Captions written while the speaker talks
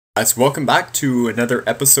Guys, welcome back to another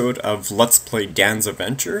episode of Let's Play Dan's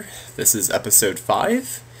Adventure. This is episode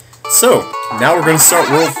 5. So, now we're going to start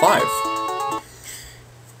World 5.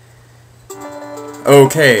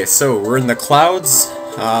 Okay, so we're in the clouds.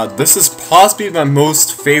 This is possibly my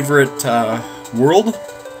most favorite world,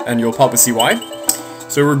 and you'll probably see why.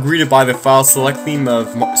 So we're greeted by the file select theme of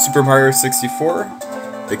Super Mario 64,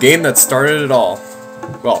 the game that started it all.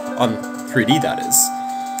 Well, on 3D that is.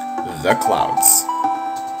 The clouds.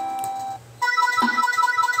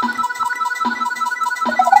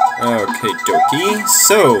 Okay, dokie.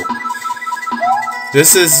 So,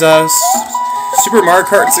 this is Super Mario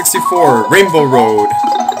Kart 64 Rainbow Road,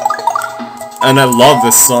 and I love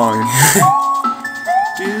this song.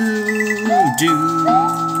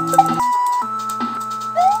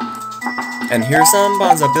 And here's some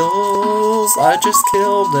Bonza Bills. I just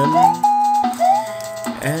killed them,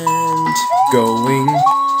 and going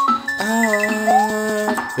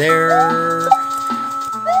up there.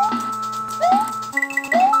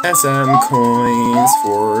 And some coins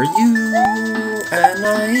for you, and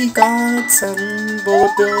I got some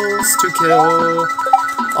bullet bills to kill.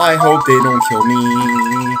 I hope they don't kill me.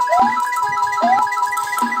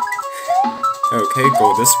 Okay,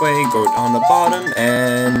 go this way, go on the bottom,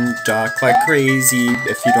 and duck like crazy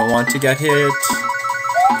if you don't want to get hit.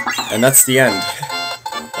 And that's the end.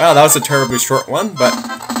 Wow, that was a terribly short one, but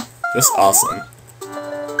just awesome.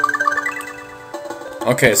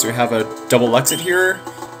 Okay, so we have a double exit here.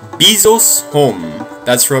 Bezos Home.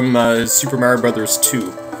 That's from Super Mario Bros.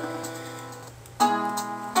 2.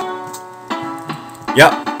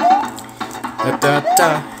 Yep.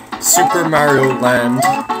 Super Mario Land.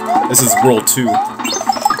 This is World 2.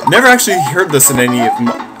 Never actually heard this in any of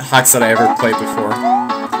the hacks that I ever played before.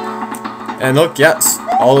 And look, yes,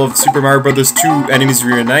 all of Super Mario Bros. 2 enemies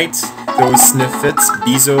reunite. Those Sniffits,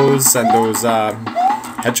 Bezos, and those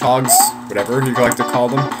hedgehogs, whatever you like to call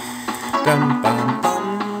them. Dum, bum, bum.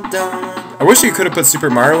 I wish you could have put Super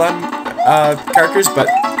Mario Land characters, but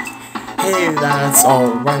hey, that's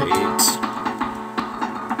alright.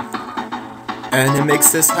 And it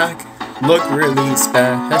makes this hack look really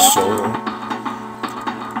special.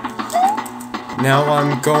 Now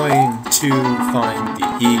I'm going to find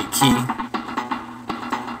the key,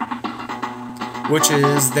 which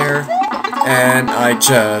is there, and I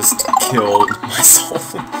just killed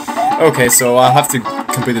myself. Okay, so I'll have to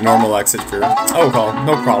complete the normal exit here. Oh well,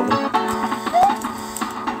 no problem.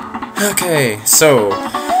 Okay, so,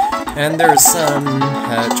 and there's some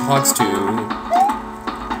hedgehogs too,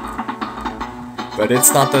 but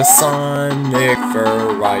it's not the Sonic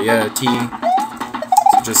variety.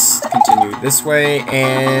 So just continue this way,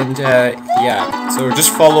 and yeah, so just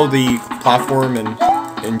follow the platform and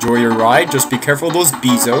enjoy your ride. Just be careful of those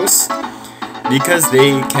Bezos, because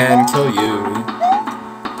they can kill you.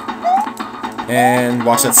 And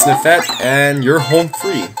watch that Sniffette, and you're home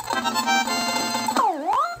free.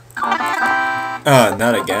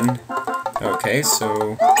 Not again. Okay,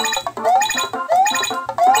 so...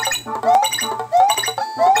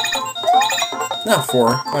 Not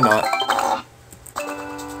 4, why not?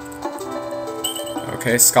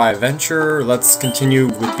 Okay, Sky Adventure, let's continue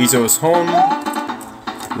with Bezos Home.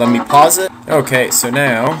 Let me pause it. Okay, so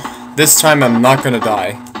now, this time I'm not gonna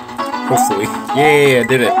die. Hopefully. Yay, I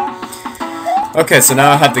did it. Okay, so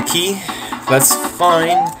now I have the key. Let's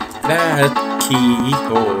find that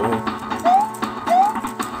keyhole.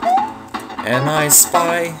 And I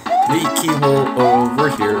spy the keyhole over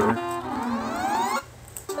here.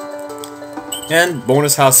 And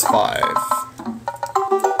bonus house 5.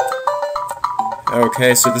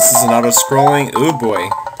 Okay, so this is an auto-scrolling. Ooh boy.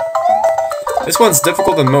 This one's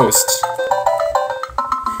difficult the most.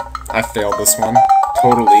 I failed this one.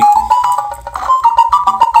 Totally.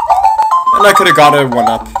 And I could have got a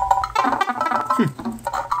 1-up.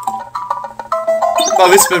 Well,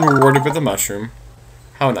 at least been rewarded with a mushroom.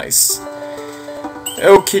 How nice.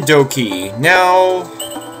 Okie dokie. Now,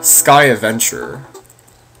 Sky Adventure.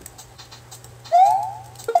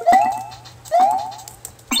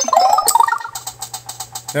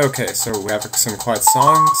 Okay, so we have some quiet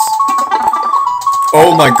songs.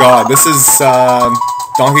 Oh my god, this is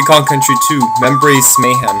Donkey Kong Country 2, Membrace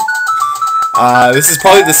Mayhem. This is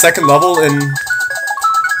probably the third level in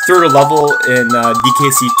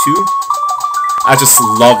DKC 2. I just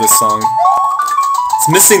love this song. It's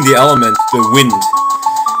missing the element, the wind.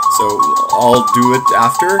 So I'll do it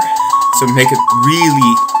after. So make it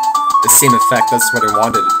really the same effect. That's what I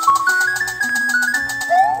wanted.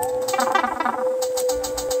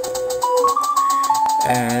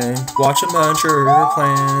 And watch a bunch of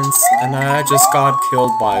plants, and I just got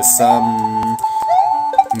killed by some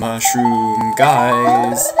mushroom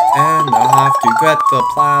guys, and I have to get the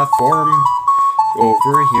platform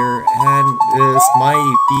over here, and this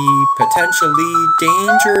might be potentially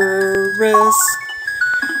dangerous.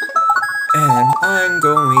 And I'm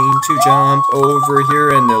going to jump over here,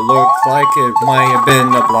 and it looked like it might have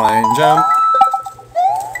been a blind jump.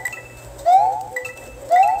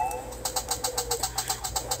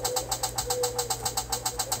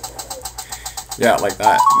 Yeah, like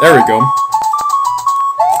that. There we go.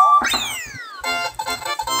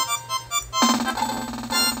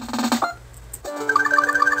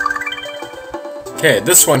 Okay,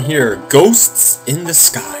 this one here, Ghosts in the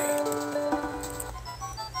Sky.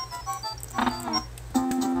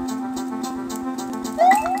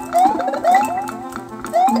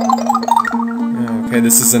 Okay,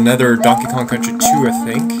 this is another Donkey Kong Country 2, I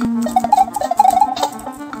think.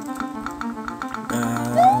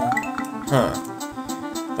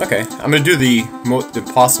 Okay, I'm gonna do the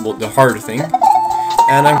harder thing,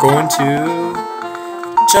 and I'm going to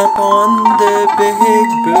jump on the big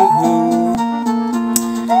boo-hoo,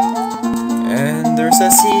 and there's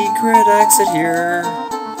a secret exit here,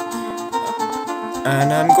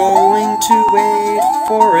 and I'm going to wait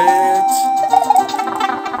for it,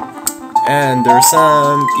 and there's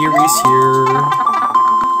some Eries here,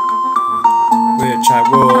 which I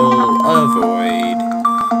will avoid.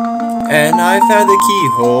 And I found the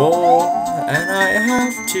keyhole, and I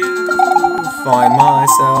have to find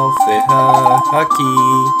myself a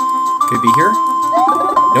key. Could be here?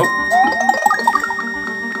 Nope.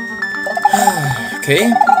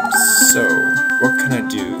 Okay, so what can I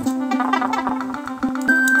do?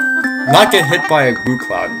 Not get hit by a blue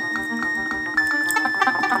cloud.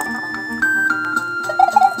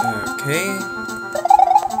 Okay.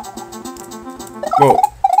 Whoa.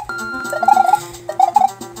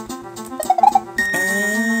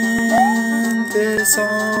 This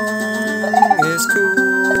song is cool.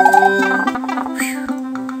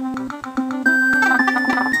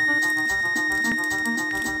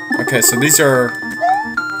 Okay, so these are...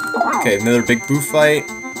 Okay, another big boo fight.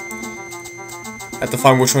 Have to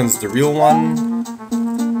find which one's the real one.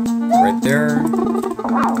 Right there.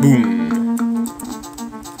 Boom.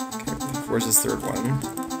 Okay, where's this third one?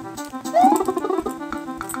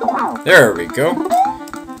 There we go.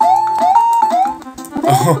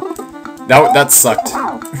 Oh. That sucked.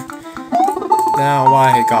 Now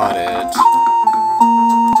I got it.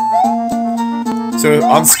 So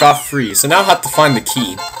I'm scot-free. So now I have to find the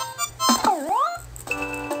key.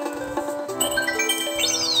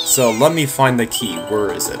 So let me find the key.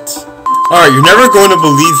 Where is it? Alright, you're never going to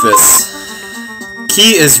believe this.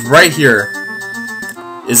 Key is right here.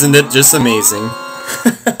 Isn't it just amazing?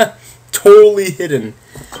 Totally hidden.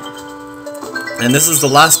 And this is the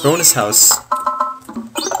last bonus house.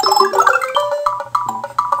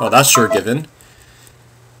 Well, that's sure given.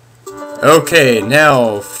 Okay,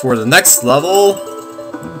 now for the next level,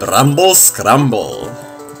 Bramble Scramble.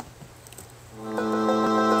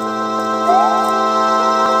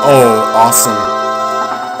 Oh, awesome!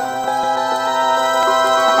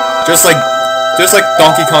 Just like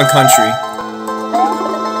Donkey Kong Country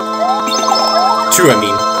 2, I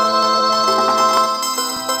mean.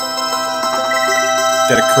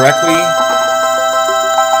 Get it correctly.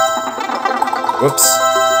 Whoops.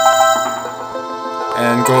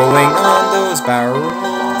 And going on those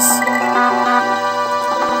barrels,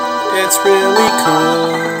 it's really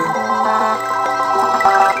cool.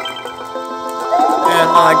 And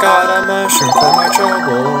I got a mushroom for my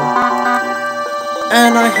trouble,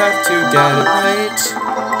 and I have to get it right.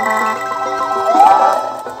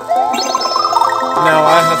 Now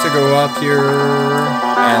I have to go up here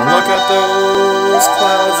and look at those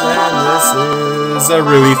clouds, and this is a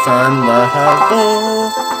really fun level.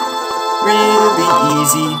 Really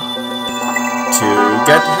easy to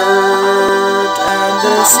get hurt, and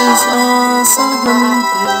this is awesome.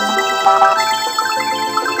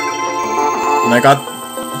 And I got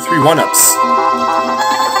 3 1-ups.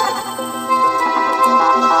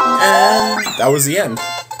 And that was the end.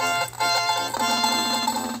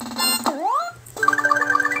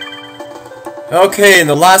 Okay, and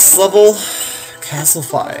the last level, Castle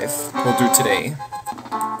 5, we'll do today.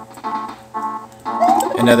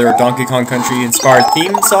 Another Donkey Kong Country inspired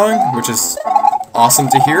theme song, which is awesome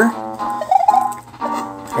to hear.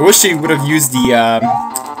 I wish they would have used the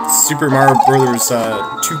Super Mario Brothers 2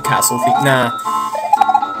 castle theme. Nah,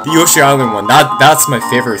 the Yoshi Island one. That's my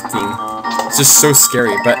favorite theme. It's just so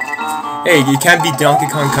scary, but hey, you can't beat Donkey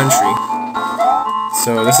Kong Country.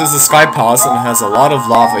 So this is the Sky Palace, and it has a lot of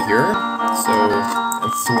lava here. So,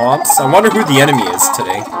 and swamps. I wonder who the enemy is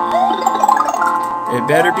today. It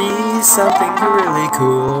better be something really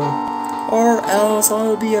cool, or else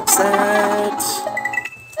I'll be upset.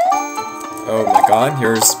 Oh my god,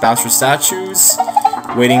 here's Bowser statues,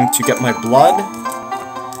 waiting to get my blood.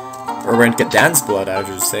 Or waiting to get Dan's blood, I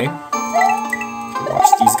should say. Watch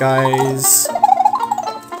these guys.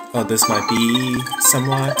 Oh, this might be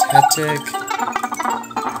somewhat hectic.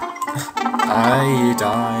 I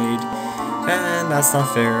died, and that's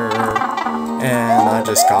not fair. And I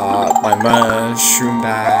just got my mushroom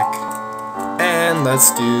back. And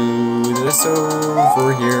let's do this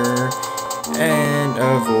over here. And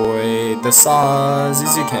avoid the saws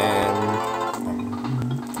as you can.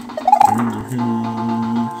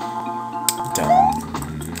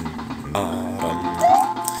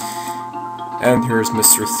 And here's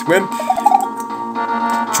Mr. Thwimp,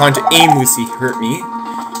 trying to aimlessly hurt me,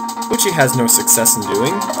 which he has no success in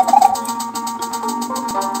doing.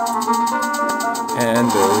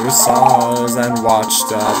 And there's saws, and watch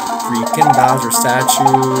the freaking Bowser statue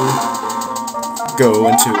go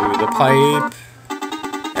into the pipe.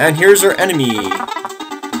 And here's our enemy.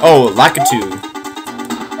 Oh, Lakitu.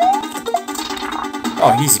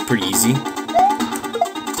 Oh, he's pretty easy.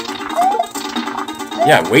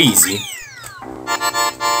 Yeah, way easy.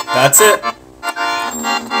 That's it.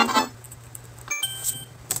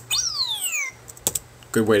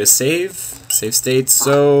 Good way to save. Save state.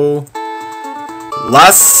 So,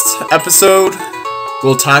 last episode,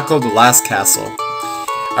 we'll tackle the last castle.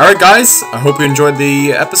 Alright guys, I hope you enjoyed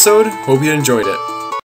the episode. Hope you enjoyed it.